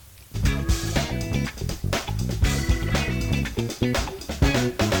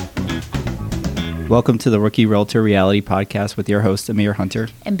Welcome to the Rookie Realtor Reality Podcast with your host, Amir Hunter.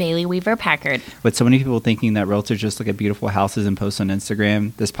 And Bailey Weaver Packard. With so many people thinking that realtors just look at beautiful houses and post on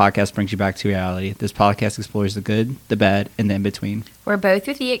Instagram, this podcast brings you back to reality. This podcast explores the good, the bad, and the in-between. We're both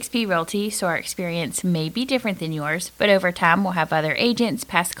with eXp Realty, so our experience may be different than yours, but over time we'll have other agents,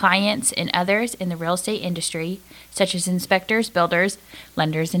 past clients, and others in the real estate industry, such as inspectors, builders,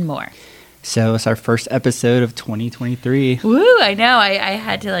 lenders, and more. So it's our first episode of 2023. Woo, I know. I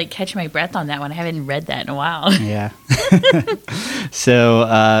had to catch my breath on that one. I haven't read that in a while. Yeah. So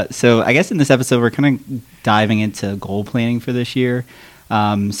I guess in this episode, we're kind of diving into goal planning for this year.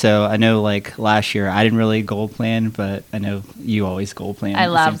 So I know last year I didn't really goal plan, but I know you always goal plan. I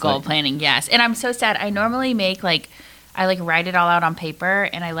love goal planning, yes. And I'm so sad. I normally make I write it all out on paper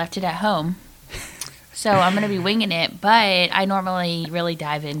and I left it at home. So I'm going to be winging it, but I normally really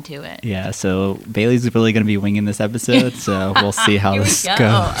dive into it. Yeah, so Bailey's really going to be winging this episode, so we'll see how this goes.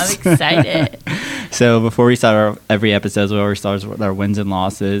 I'm excited. So before we start every episode, we always start with our wins and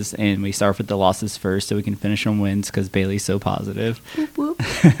losses, and we start with the losses first so we can finish on wins because Bailey's so positive. Whoop,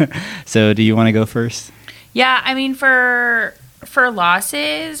 whoop. So do you want to go first? Yeah, I mean, for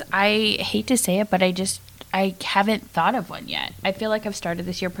losses, I hate to say it, but I haven't thought of one yet. I feel like I've started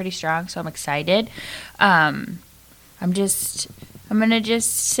this year pretty strong, so I'm excited. I'm going to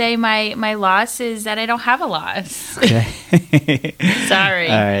just say my loss is that I don't have a loss. Okay. Sorry.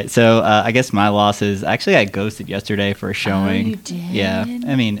 All right. So I guess my loss is actually I ghosted yesterday for a showing. Oh, you did? Yeah.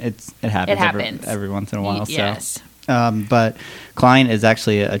 I mean, it happens. It happens. Every once in a while. Yes. But client is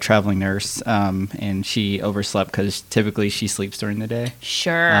actually a traveling nurse, and she overslept because typically she sleeps during the day.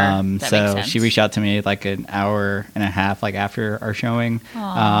 Sure. That makes sense. She reached out to me an hour and a half after our showing,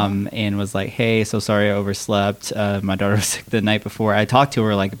 and was like, "Hey, so sorry I overslept. My daughter was sick the night before." I talked to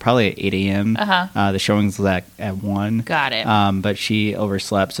her probably at 8 a.m. The showing's at 1. Got it. But she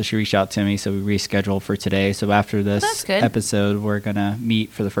overslept, so she reached out to me. So we rescheduled for today. So after this episode, we're gonna meet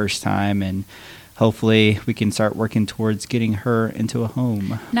for the first time and. Hopefully, we can start working towards getting her into a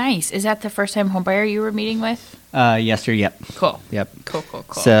home. Nice. Is that the first time homebuyer you were meeting with? Yes, sir. Yep. Cool. Yep. Cool.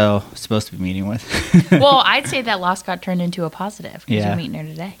 So, supposed to be meeting with. Well, I'd say that loss got turned into a positive because you're meeting her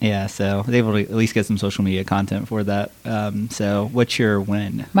today. Yeah, so I was able to at least get some social media content for that. So, what's your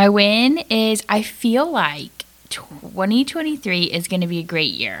win? My win is I feel like 2023 is going to be a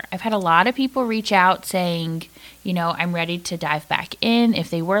great year. I've had a lot of people reach out saying, I'm ready to dive back in if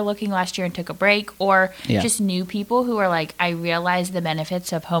they were looking last year and took a break, or just new people who are like, I realize the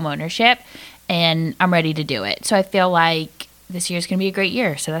benefits of home ownership and I'm ready to do it. So I feel like this year is going to be a great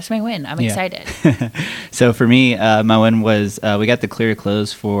year. So that's my win. I'm excited. So for me, my win was we got the clear to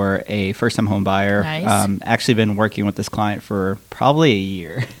close for a first-time home buyer. Nice. Actually been working with this client for probably a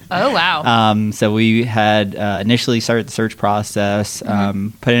year. Oh, wow. So we had initially started the search process,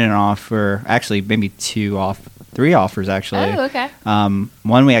 put in an offer, actually maybe 3 offers actually. Oh, okay.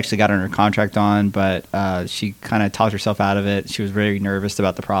 One we actually got under contract on, but she kind of talked herself out of it. She was very nervous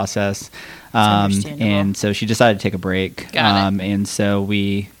about the process. And so she decided to take a break. Got it. And so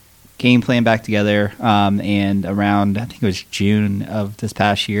we game plan back together, and around, I think it was June of this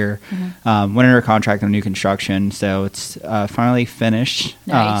past year, went under contract on new construction. So it's finally finished.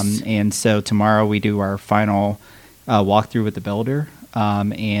 Nice. And so tomorrow we do our final walkthrough with the builder.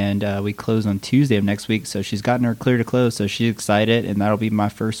 And we close on Tuesday of next week. So she's gotten her clear to close. So she's excited, and that'll be my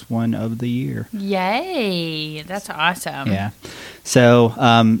first one of the year. Yay. That's awesome. Yeah.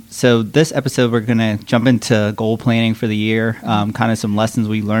 So this episode, we're going to jump into goal planning for the year, kind of some lessons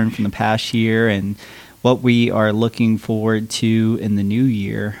we learned from the past year and what we are looking forward to in the new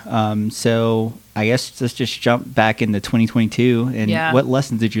year. So I guess let's just jump back into 2022. And what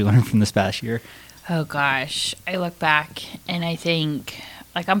lessons did you learn from this past year? Oh, gosh. I look back and I think,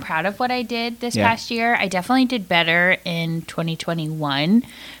 I'm proud of what I did this past year. I definitely did better in 2021,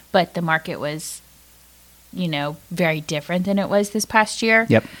 but the market was, very different than it was this past year.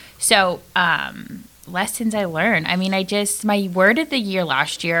 Yep. So, lessons I learned. I mean, my word of the year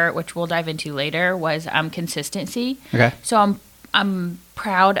last year, which we'll dive into later, was consistency. Okay. So I'm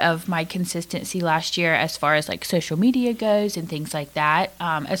proud of my consistency last year as far as social media goes and things like that.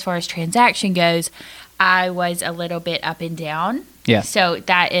 As far as transaction goes, I was a little bit up and down. Yeah. So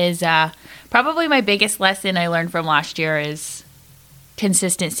that is probably my biggest lesson I learned from last year is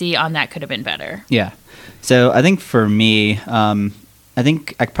consistency on that could have been better. Yeah. So I think for me, I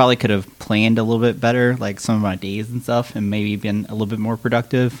think I probably could have planned a little bit better, some of my days and stuff, and maybe been a little bit more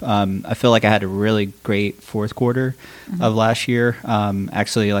productive. I feel like I had a really great fourth quarter of last year.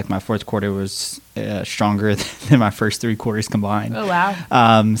 Actually, my fourth quarter was stronger than my first 3 quarters combined. Oh, wow.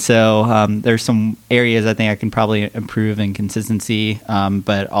 There's some areas I think I can probably improve in consistency,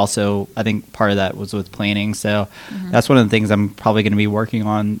 but also I think part of that was with planning. So that's one of the things I'm probably going to be working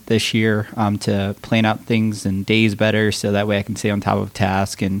on this year, to plan out things and days better, so that way I can stay on top of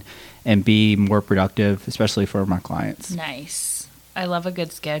task and be more productive, especially for my clients. Nice. I love a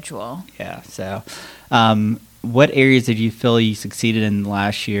good schedule. Yeah. So, what areas did you feel you succeeded in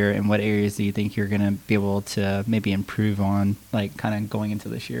last year, and what areas do you think you're going to be able to maybe improve on, like kind of going into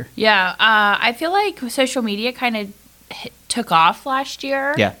this year? Yeah, I feel like social media kind of took off last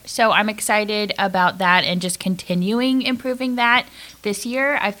year. Yeah. So I'm excited about that and just continuing improving that this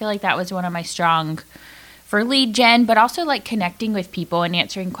year. I feel like that was one of my strong for lead gen, but also like connecting with people and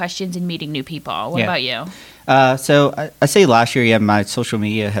answering questions and meeting new people. What about you? So I say last year, my social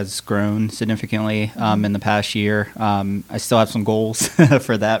media has grown significantly in the past year. I still have some goals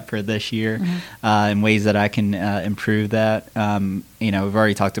for this year, in ways that I can improve that. We've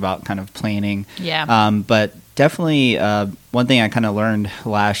already talked about kind of planning. Yeah. But definitely one thing I kind of learned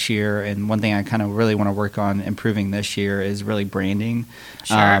last year, and one thing I kind of really want to work on improving this year, is really branding.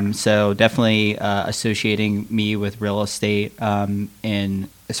 Sure. So definitely associating me with real estate, and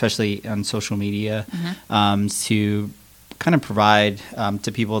especially on social media, to kind of provide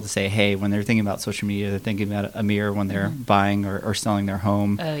to people to say, hey, when they're thinking about social media, they're thinking about Amir when they're buying or selling their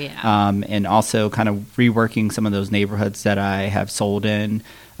home. Oh, yeah. And also kind of reworking some of those neighborhoods that I have sold in.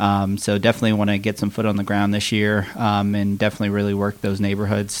 So definitely want to get some foot on the ground this year, and definitely really work those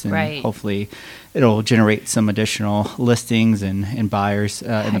neighborhoods. And hopefully it'll generate some additional listings and buyers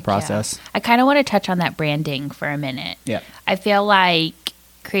in the process. Yeah. I kind of want to touch on that branding for a minute. Yeah. I feel like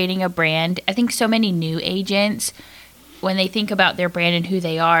creating a brand, I think so many new agents, when they think about their brand and who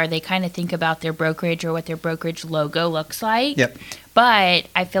they are, they kind of think about their brokerage or what their brokerage logo looks like. Yep. But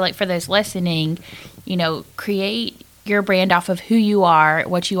I feel like for those listening, create your brand off of who you are,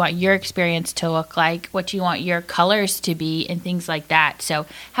 what you want your experience to look like, what you want your colors to be, and things like that. So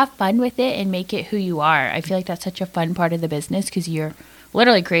have fun with it and make it who you are. I feel like that's such a fun part of the business because you're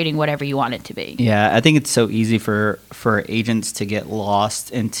literally creating whatever you want it to be. Yeah, I think it's so easy for agents to get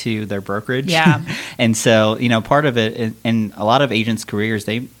lost into their brokerage. Yeah. And so, part of it, in a lot of agents' careers,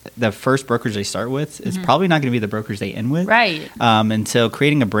 the first brokerage they start with is probably not going to be the brokerage they end with. Right. And so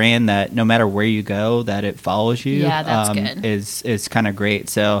creating a brand that no matter where you go, that it follows you, that's good. is kind of great.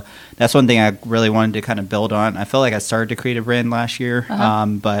 So that's one thing I really wanted to kind of build on. I feel like I started to create a brand last year,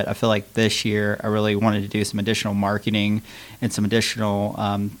 but I feel like this year I really wanted to do some additional marketing and some additional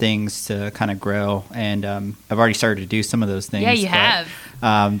things to kind of grow. And I've already started to do some of those things. Yeah, you have.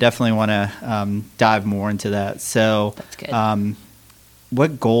 Definitely want to dive more into that. So that's good.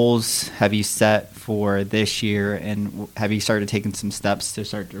 What goals have you set for this year, and have you started taking some steps to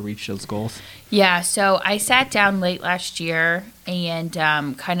start to reach those goals? Yeah, so I sat down late last year and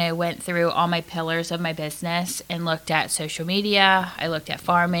kind of went through all my pillars of my business and looked at social media, I looked at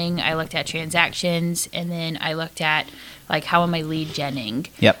farming, I looked at transactions, and then I looked at like how am I lead genning.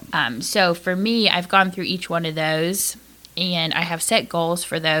 Yep. So for me, I've gone through each one of those and I have set goals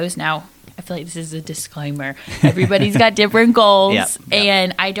for those. Now, I feel like this is a disclaimer. Everybody's got different goals, Yep.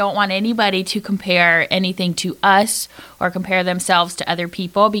 And I don't want anybody to compare anything to us or compare themselves to other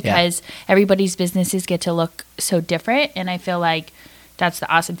people because everybody's businesses get to look so different, and I feel like that's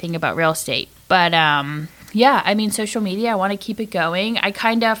the awesome thing about real estate. But social media, I want to keep it going.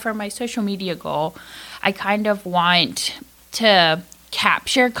 For my social media goal, I kind of want to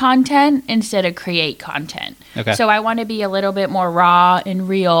capture content instead of create content. Okay. So I want to be a little bit more raw and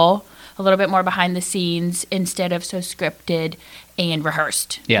real, a little bit more behind the scenes instead of so scripted and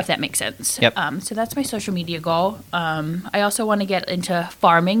rehearsed, if that makes sense. Yep. So that's my social media goal. I also want to get into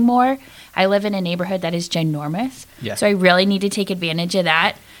farming more. I live in a neighborhood that is ginormous, so I really need to take advantage of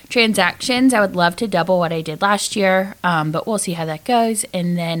that. Transactions, I would love to double what I did last year, but we'll see how that goes.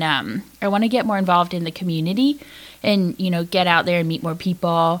 And then I want to get more involved in the community and, get out there and meet more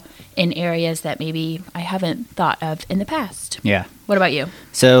people in areas that maybe I haven't thought of in the past. Yeah. What about you?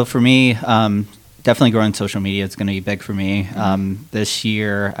 So for me, definitely growing social media is going to be big for me. This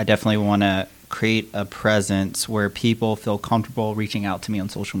year, I definitely want to create a presence where people feel comfortable reaching out to me on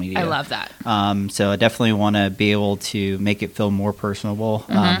social media. I love that. So I definitely want to be able to make it feel more personable.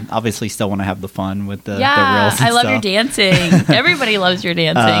 Obviously, still want to have the fun with the reels and I love stuff. your dancing. Everybody loves your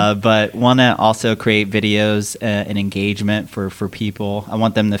dancing. But want to also create videos and engagement for people. I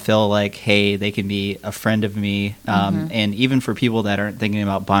want them to feel like, hey, they can be a friend of me. And even for people that aren't thinking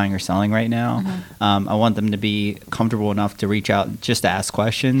about buying or selling right now, I want them to be comfortable enough to reach out just to ask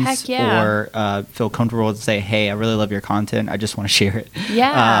questions. Heck yeah. Or feel comfortable to say, hey, I really love your content. I just want to share it.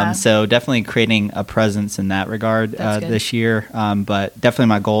 Yeah. So definitely creating a presence in that regard this year. But definitely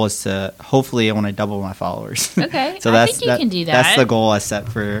my goal is to, hopefully I want to double my followers. Okay. So I think you can do that. That's the goal I set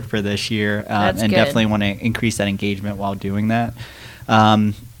for this year. That's and good. definitely want to increase that engagement while doing that.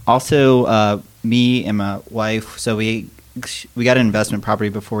 Also, me and my wife, so we got an investment property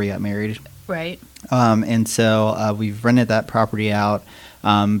before we got married. Right. And so we've rented that property out,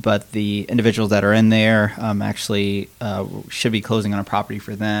 but the individuals that are in there actually should be closing on a property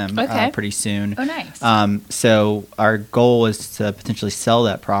for them pretty soon. Oh, nice. So our goal is to potentially sell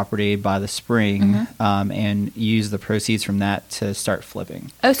that property by the spring and use the proceeds from that to start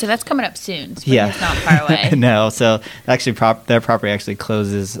flipping. Oh, so that's coming up soon. Spring is not far away. No, so actually their property actually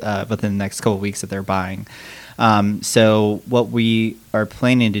closes within the next couple of weeks that they're buying. So what we are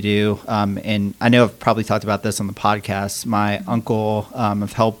planning to do, and I know I've probably talked about this on the podcast, my uncle, I'm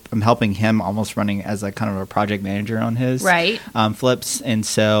helping him almost running as a kind of a project manager on his flips. And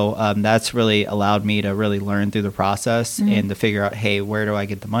so that's really allowed me to really learn through the process and to figure out, hey, where do I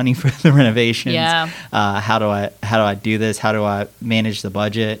get the money for the renovations? Yeah. How do I do this? How do I manage the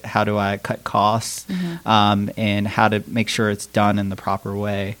budget? How do I cut costs? And how to make sure it's done in the proper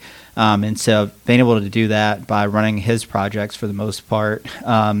way. And so being able to do that by running his projects for the most part,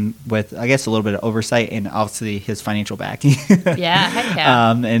 with, I guess, a little bit of oversight and obviously his financial backing. Yeah, heck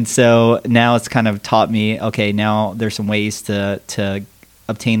yeah. And so now it's kind of taught me, okay, now there's some ways to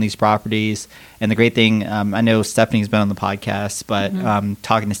obtain these properties. And the great thing, I know Stephanie's been on the podcast, but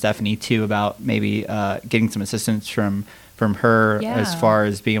talking to Stephanie too about maybe getting some assistance from her as far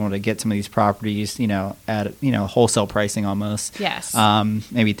as being able to get some of these properties, at wholesale pricing almost. Yes.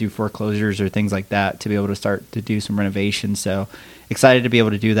 Maybe through foreclosures or things like that to be able to start to do some renovations. So excited to be able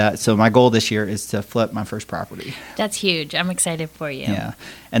to do that. So my goal this year is to flip my first property. That's huge. I'm excited for you. Yeah.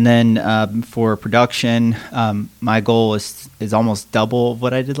 And then for production, my goal is almost double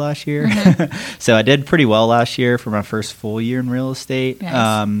what I did last year. So I did pretty well last year for my first full year in real estate.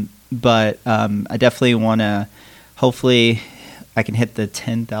 Nice. But I definitely want to, hopefully I can hit the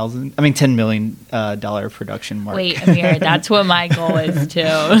 $10 million production mark. Wait, Amir, that's what my goal is too.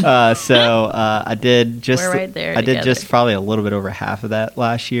 So I did just, we're right there I did together. just probably a little bit over half of that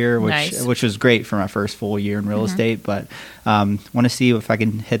last year, which was great for my first full year in real estate. But want to see if I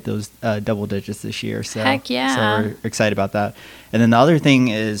can hit those double digits this year. So, heck yeah. So we're excited about that. And then the other thing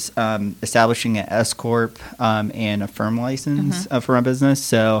is establishing an S corp and a firm license for my business.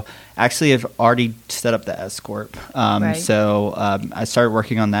 So actually, I've already set up the S corp. So I started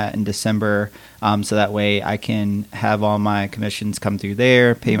working on that in December. So that way I can have all my commissions come through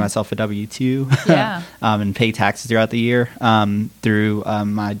there, pay myself a W-2, and pay taxes throughout the year through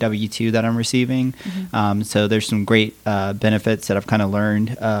my W-2 that I'm receiving. So there's some great benefits that I've kind of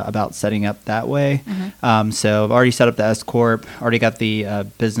learned about setting up that way. So I've already set up the S corp, already got the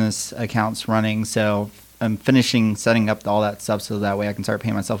business accounts running. So I'm finishing setting up all that stuff so that way I can start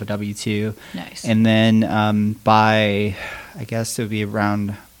paying myself a W-2. Nice. And then by, I guess it would be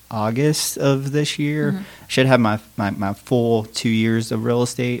around August of this year, I should have my full 2 years of real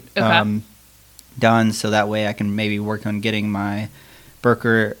estate done. So that way I can maybe work on getting my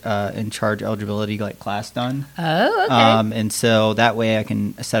broker in charge eligibility class done. Oh, okay. And so that way I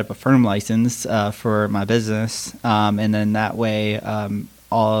can set up a firm license for my business. And then that way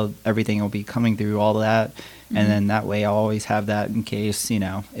everything will be coming through all of that. And then that way I'll always have that in case,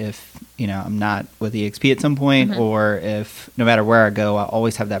 if, I'm not with EXP at some point or if no matter where I go, I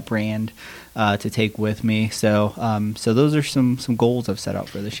always have that brand to take with me. So those are some goals I've set out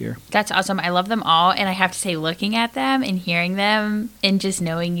for this year. That's awesome. I love them all. And I have to say, looking at them and hearing them and just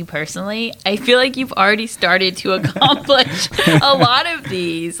knowing you personally, I feel like you've already started to accomplish a lot of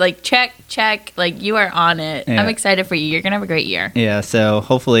these. Check, you are on it. Yeah. I'm excited for you. You're going to have a great year. Yeah. So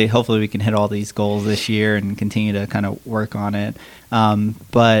hopefully we can hit all these goals this year and continue to kind of work on it.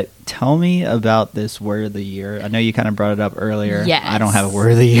 But tell me about this word of the year. I know you kind of brought it up earlier. Yes. I don't have a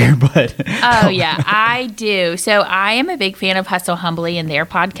word of the year, but oh yeah, I do. So I am a big fan of Hustle Humbly and their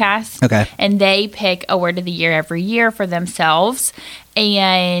podcast. Okay. And they pick a word of the year every year for themselves.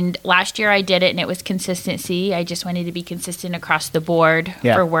 And last year I did it and it was consistency. I just wanted to be consistent across the board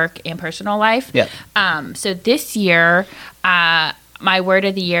for work and personal life. Yeah. So this year, my word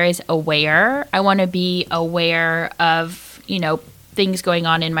of the year is aware. I want to be aware of, things going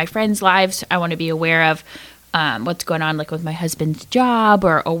on in my friends' lives. I want to be aware of what's going on with my husband's job,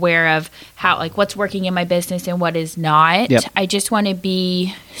 or aware of how what's working in my business and what is not. Yep. I just want to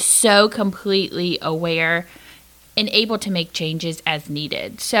be so completely aware and able to make changes as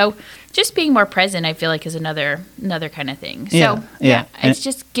needed. So just being more present, I feel like, is another kind of thing. So it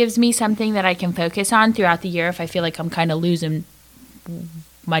just gives me something that I can focus on throughout the year if I feel like I'm kind of losing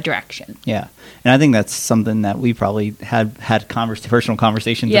my direction. Yeah. And I think that's something that we probably had personal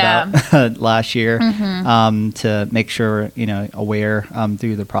conversations about last year, to make sure, aware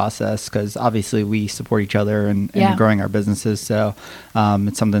through the process, because obviously we support each other and growing our businesses. So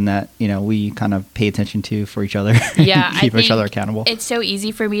it's something that, we kind of pay attention to for each other. Yeah. Keep each other accountable. It's so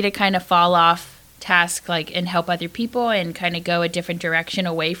easy for me to kind of fall off task and help other people and kind of go a different direction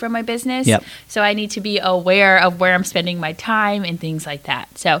away from my business. Yep. So I need to be aware of where I'm spending my time and things like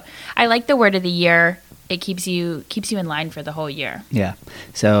that. So I like the word of the year. It keeps you in line for the whole year. Yeah.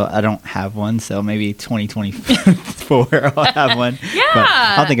 So I don't have one, so maybe 2024 I'll have one. Yeah. But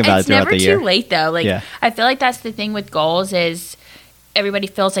I'll think about it throughout the year. It's never too late though. I feel like that's the thing with goals is everybody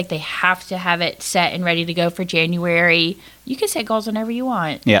feels like they have to have it set and ready to go for January. You can set goals whenever you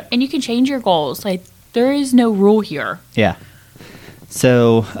want. Yeah. And you can change your goals. There is no rule here. Yeah.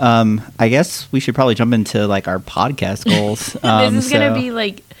 So I guess we should probably jump into our podcast goals. This is going to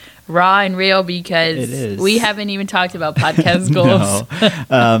be raw and real because we haven't even talked about podcast goals.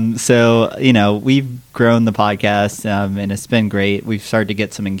 No. So, we've grown the podcast and it's been great. We've started to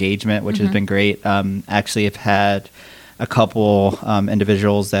get some engagement, which has been great. Actually, I've had a couple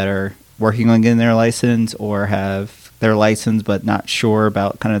individuals that are working on getting their license or have their license but not sure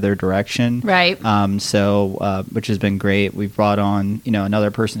about kind of their direction. Right. So which has been great. We've brought on,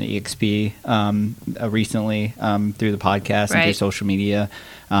 another person at EXP recently through the podcast and through social media.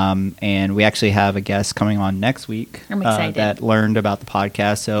 And we actually have a guest coming on next week that learned about the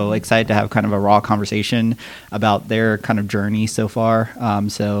podcast. So excited to have kind of a raw conversation about their kind of journey so far.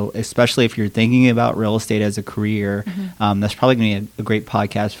 So especially if you're thinking about real estate as a career, that's probably going to be a great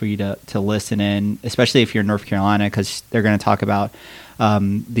podcast for you to listen in, especially if you're in North Carolina, because they're going to talk about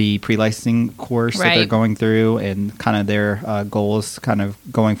the pre-licensing course that they're going through and kind of their goals kind of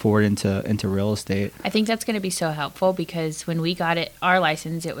going forward into real estate. I think that's going to be so helpful because when we got our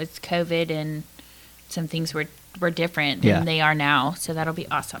license, it was COVID and some things were different than they are now. So that'll be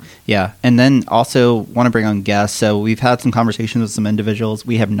awesome. Yeah. And then also want to bring on guests. So we've had some conversations with some individuals.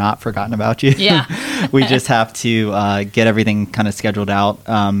 We have not forgotten about you. Yeah. We just have to get everything kind of scheduled out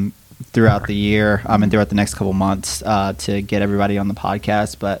throughout the year and throughout the next couple months to get everybody on the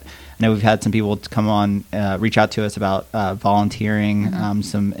podcast. But I know we've had some people to come on, reach out to us about volunteering,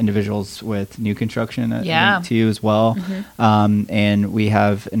 some individuals with new construction to you as well. And we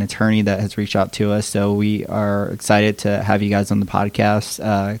have an attorney that has reached out to us. So we are excited to have you guys on the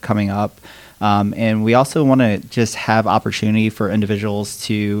podcast coming up. And we also want to just have opportunity for individuals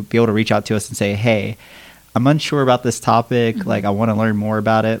to be able to reach out to us and say, hey, I'm unsure about this topic. I want to learn more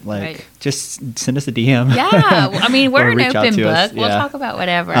about it. Just send us a DM. Yeah. I mean, we're an open book. We'll talk about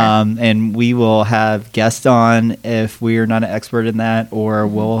whatever. And we will have guests on if we are not an expert in that, or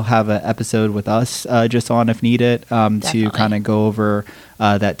we'll have an episode with us just on if needed to kind of go over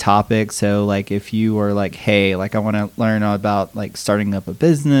that topic. So if you are hey, I want to learn about starting up a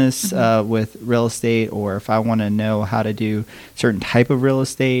business with real estate, or if I want to know how to do certain type of real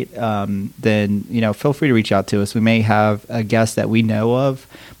estate, then, feel free to reach out to us. We may have a guest that we know of,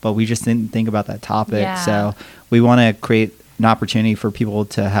 but we just didn't think about that topic. Yeah. So we want to create an opportunity for people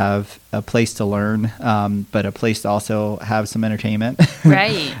to have a place to learn, but a place to also have some entertainment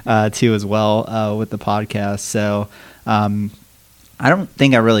too as well with the podcast. So I don't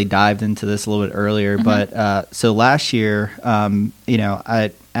think I really dived into this a little bit earlier, but so last year,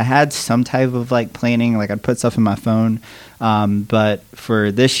 I had some type of planning, I'd put stuff in my phone. But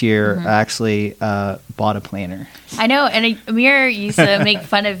for this year, I actually bought a planner. I know, and Amir used to make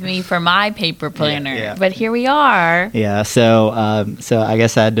fun of me for my paper planner, but here we are. Yeah, so I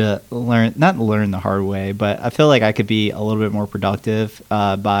guess I had to not learn the hard way, but I feel like I could be a little bit more productive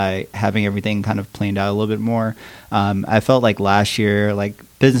by having everything kind of planned out a little bit more. I felt like last year,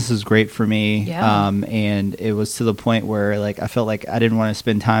 business was great for me, and it was to the point where I felt like I didn't want to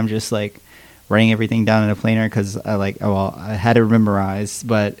spend time just writing everything down in a planner because I had it memorized,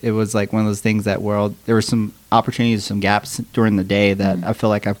 but it was one of those things that there were some opportunities, some gaps during the day that I feel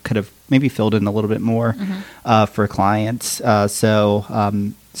like I could have maybe filled in a little bit more for clients.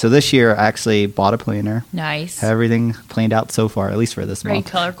 So this year I actually bought a planner. Nice. Have everything planned out so far, at least for this month.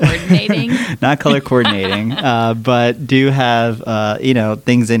 Color coordinating. Not color coordinating, but do have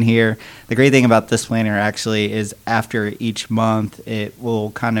things in here. The great thing about this planner actually is after each month, it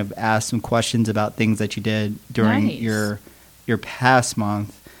will kind of ask some questions about things that you did during your past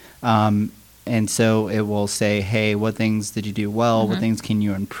month. and so it will say, hey, what things did you do well? What things can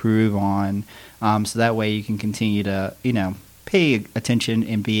you improve on? So that way you can continue to, pay attention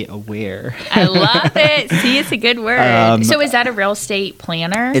and be aware. I love it. See, it's a good word. So is that a real estate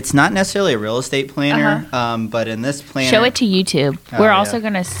planner? It's not necessarily a real estate planner, but in this planner... Show it to YouTube. We're also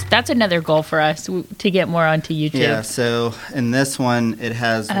going to... That's another goal for us, to get more onto YouTube. Yeah, so in this one, it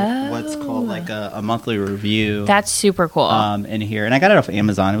has what's called like a monthly review. That's super cool. In here. And I got it off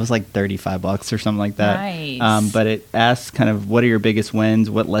Amazon. It was like $35 or something like that. Nice. But it asks kind of, what are your biggest wins?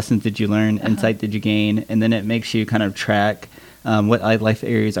 What lessons did you learn? Insight did you gain? And then it makes you kind of track... what life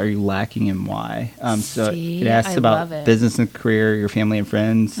areas are you lacking and why? So it asks about business and career, your family and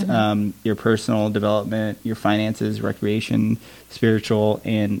friends, your personal development, your finances, recreation, spiritual,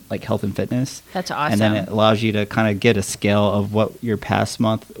 and like health and fitness. That's awesome. And then it allows you to kind of get a scale of what your past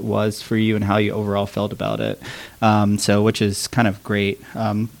month was for you and how you overall felt about it. So which is kind of great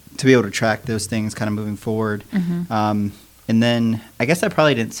to be able to track those things kind of moving forward. And then I guess I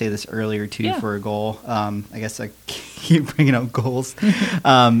probably didn't say this earlier too for a goal. I guess I keep bringing up goals,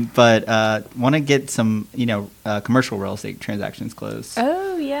 but want to get some commercial real estate transactions closed.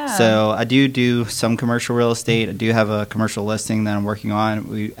 Oh yeah. So I do some commercial real estate. I do have a commercial listing that I'm working on.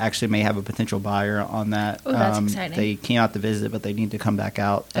 We actually may have a potential buyer on that. Oh, that's exciting. They came out to visit, but they need to come back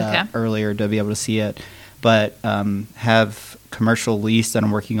out earlier to be able to see it. But have commercial lease that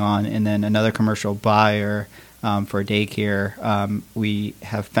I'm working on, and then another commercial buyer. For a daycare, we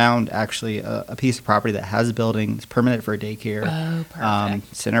have found actually a piece of property that has a building. It's permanent for a daycare. Oh,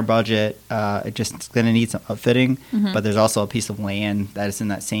 perfect. It's in our budget. It just going to need some upfitting, but there's also a piece of land that is in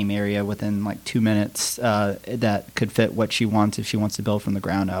that same area within like 2 minutes that could fit what she wants if she wants to build from the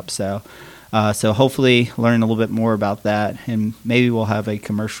ground up. So hopefully learn a little bit more about that, and maybe we'll have a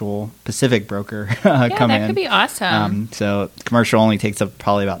commercial Pacific broker come in. That could be awesome. So commercial only takes up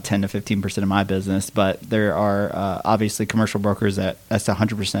probably about 10 to 15% of my business, but there are obviously commercial brokers that's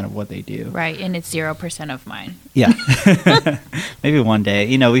 100% of what they do. Right, and it's 0% of mine. Yeah. Maybe one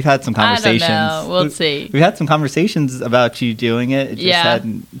day. We've had some conversations. I don't know. We'll see. We've had some conversations about you doing it. It just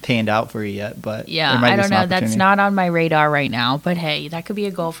hadn't panned out for you yet, but yeah, I don't know. That's not on my radar right now, but hey, that could be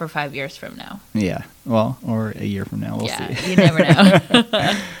a goal for 5 years from now. Yeah. Well, or a year from now. We'll see. You never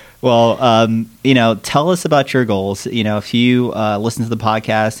know. Well, tell us about your goals. If you listen to the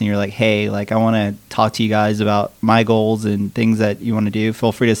podcast and you're like, hey, like I want to talk to you guys about my goals and things that you want to do,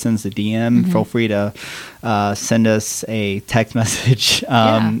 feel free to send us a DM. Feel free to send us a text message.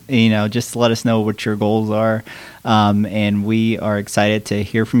 Just let us know what your goals are. And we are excited to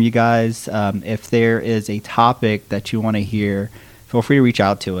hear from you guys. If there is a topic that you want to hear, feel free to reach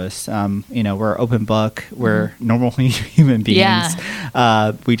out to us. We're open book. We're normal human beings.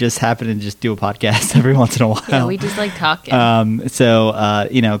 Yeah. We just happen to just do a podcast every once in a while. Yeah, we just like talking.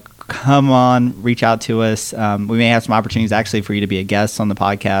 Come on, reach out to us. We may have some opportunities actually for you to be a guest on the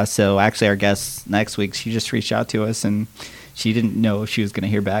podcast. So actually our guest next week, she just reached out to us and she didn't know if she was going to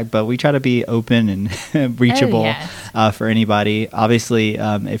hear back, but we try to be open and reachable for anybody. Obviously,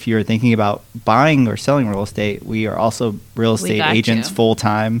 if you're thinking about buying or selling real estate, we are also real estate agents full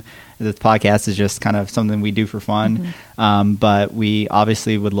time. This podcast is just kind of something we do for fun, but we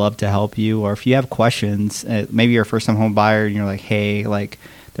obviously would love to help you. Or if you have questions, maybe you're a first-time home buyer and you're like, hey, like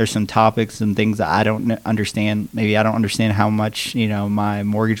there's some topics and things that I don't understand. Maybe I don't understand how much my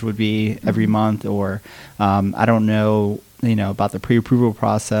mortgage would be every month, or I don't know. About the pre-approval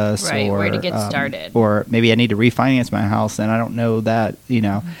process, or where to get started, or maybe I need to refinance my house and I don't know that.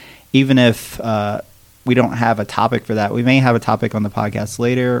 Even if we don't have a topic for that, we may have a topic on the podcast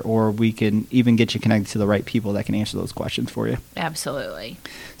later, or we can even get you connected to the right people that can answer those questions for you. Absolutely.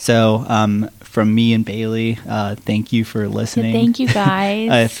 So from me and Bailey, thank you for listening. Thank you,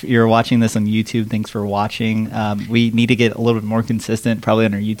 guys. If you're watching this on YouTube, thanks for wating. We need to get a little bit more consistent, probably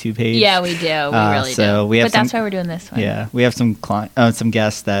on our YouTube page. Yeah, we do. We really do. But that's why we're doing this one. Yeah, we have some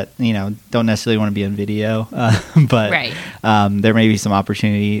guests that don't necessarily want to be on video, but there may be some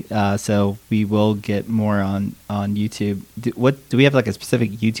opportunity. So we will get more on YouTube. Do we have like a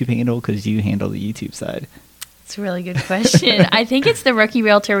specific YouTube handle? Because you handle the YouTube side. That's a really good question. I think it's the Rookie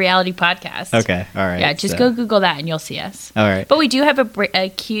Realtor Reality Podcast. Okay, all right. Yeah, just go Google that and you'll see us. All right. But we do have a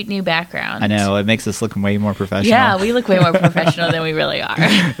cute new background. I know. It makes us look way more professional. Yeah, we look way more professional than we really are.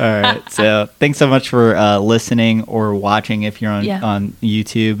 All right. So thanks so much for listening or watching if you're on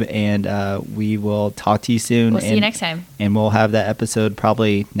YouTube. And we will talk to you soon. We'll see you next time. And we'll have that episode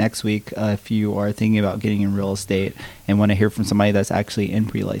probably next week if you are thinking about getting in real estate and want to hear from somebody that's actually in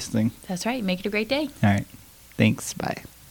pre-licensing. That's right. Make it a great day. All right. Thanks. Bye.